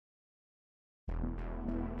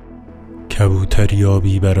کبوتری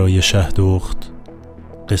آبی برای شهدخت،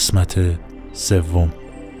 قسمت 3.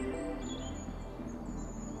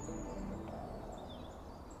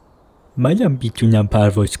 منم میتونم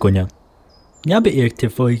پرواز کنم، نه به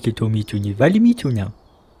ارتفاعی که تو میتونی، ولی میتونم.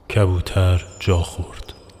 کبوتر جا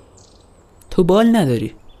خورد. تو بال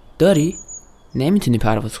نداری؟ داری؟ نمیتونی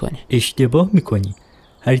پرواز کنی. اشتباه میکنی.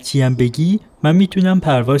 هرچی هم بگی من میتونم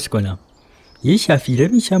پرواز کنم. یه شفیره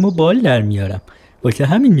میشم و بال در میارم، واسه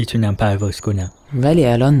همین میتونم پرواز کنم. ولی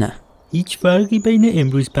الان نه. هیچ فرقی بین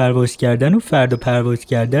امروز پرواز کردن و فردا پرواز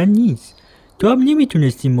کردن نیست. تو هم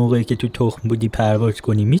نمیتونستی موقعی که تو تخم بودی پرواز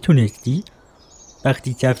کنی، میتونستی؟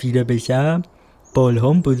 وقتی شفیره بشم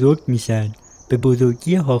بالهام بزرگ میشن، به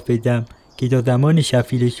بزرگی حافظم که تا زمان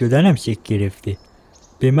شفیره شدنم شکل گرفته.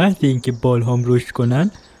 به محض اینکه بالهام رشد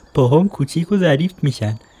کنن پاهام کوچیک و ظریف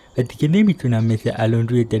میشن و دیگه نمیتونم مثل الان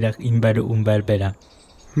روی درخت اینور و اونور برم.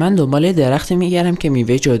 من دنبال درختی میگردم که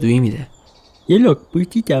میوه جادویی میده. یه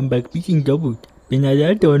لاک‌پشتی تنبک پیش اینجا بود، به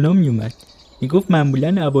نظر دانا میومد. میگفت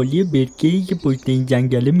معمولا اوالی برکه‌ای که پشت این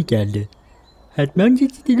جنگله میگرده. حتما یه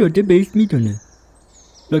چیزی راجع بهش میدونه.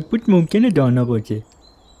 لاک‌پشت ممکنه دانا باشه،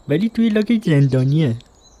 ولی توی لاک زندانیه.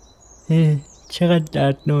 چقدر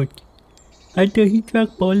دردناک. حتی هیچ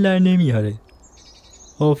وقت بال در نمیاره.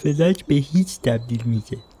 حافظش به هیچ تبدیل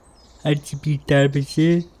میشه. هرچی پیرتر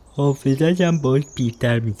بشه حافظش هم باش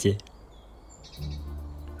پیرتر میشه.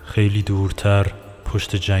 خیلی دورتر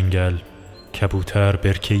پشت جنگل کبوتر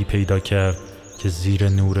برکه‌ای پیدا کرد که زیر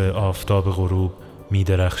نور آفتاب غروب می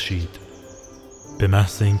درخشید. به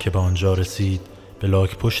محض اینکه به آنجا رسید به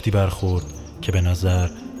لاک پشتی برخورد که به نظر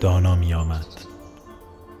دانا می آمد.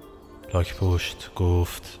 لاک پشت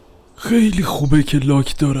گفت: خیلی خوبه که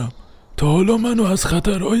لاک دارم. تا حالا منو از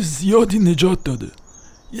خطرهای زیادی نجات داده.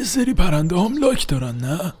 یه سری پرنده هم لاک دارن،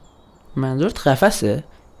 نه؟ منظورت قفسه؟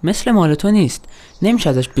 مثل مال تو نیست، نمیشه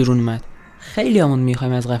ازش بیرون اومد. خیلی همون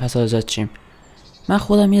میخوایم از قفس آزاد شیم. من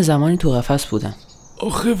خودم یه زمانی تو قفس بودم.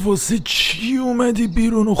 آخه واسه چی اومدی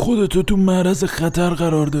بیرون و خودتو تو معرض خطر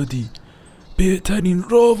قرار دادی؟ بهترین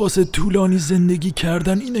راه واسه طولانی زندگی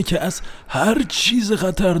کردن اینه که از هر چیز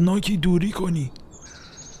خطرناکی دوری کنی.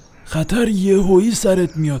 خطر یهویی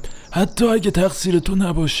سرت میاد، حتی اگه تقصیر تو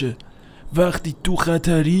نباشه. وقتی تو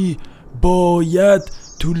خطری باید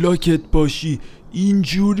تو لاکت باشی،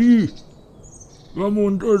 اینجوری، و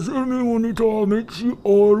منتظر میمونی تا همه چی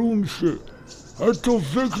آروم شه. حتی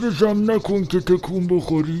فکرشم نکن که تکون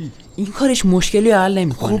بخوری. این کارش مشکلی حل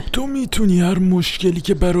نمیکنه. خب تو میتونی هر مشکلی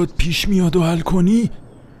که برات پیش میاد و حل کنی؟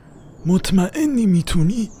 مطمئنی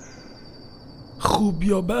میتونی؟ خوب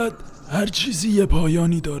یا بد هر چیزی یه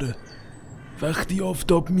پایانی داره. وقتی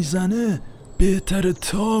آفتاب میزنه بهتره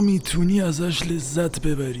تا میتونی ازش لذت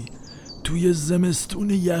ببری. توی زمستون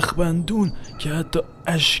یخبندون که حتی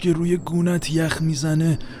اشک روی گونت یخ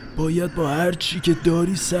میزنه باید با هر چی که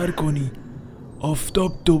داری سر کنی.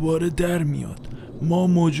 آفتاب دوباره در میاد. ما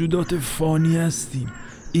موجودات فانی هستیم.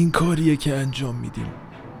 این کاریه که انجام میدیم.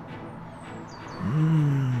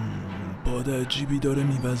 باد عجیبی داره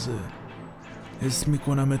میوزه. حس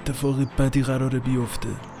میکنم اتفاقی بدی قراره بیفته.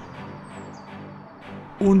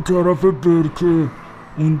 اون طرف برکه،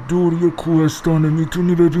 اون دور یه کوهستانه،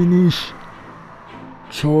 میتونی ببینیش؟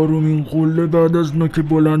 4مین قله بعد از نوک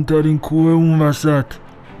بلندترین کوه اون وسط.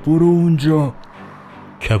 برو اونجا.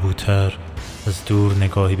 کبوتر از دور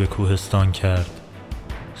نگاهی به کوهستان کرد.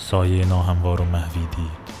 سایه ناهموار و محوی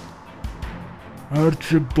دید.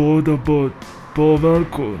 هرچه باد و باد،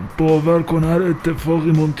 باور کن هر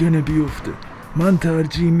اتفاقی ممکنه بیفته. من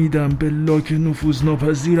ترجیح میدم به لاک نفوذ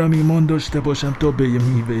ناپذیرم ایمان داشته باشم تا به یه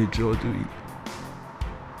میوه جادویی.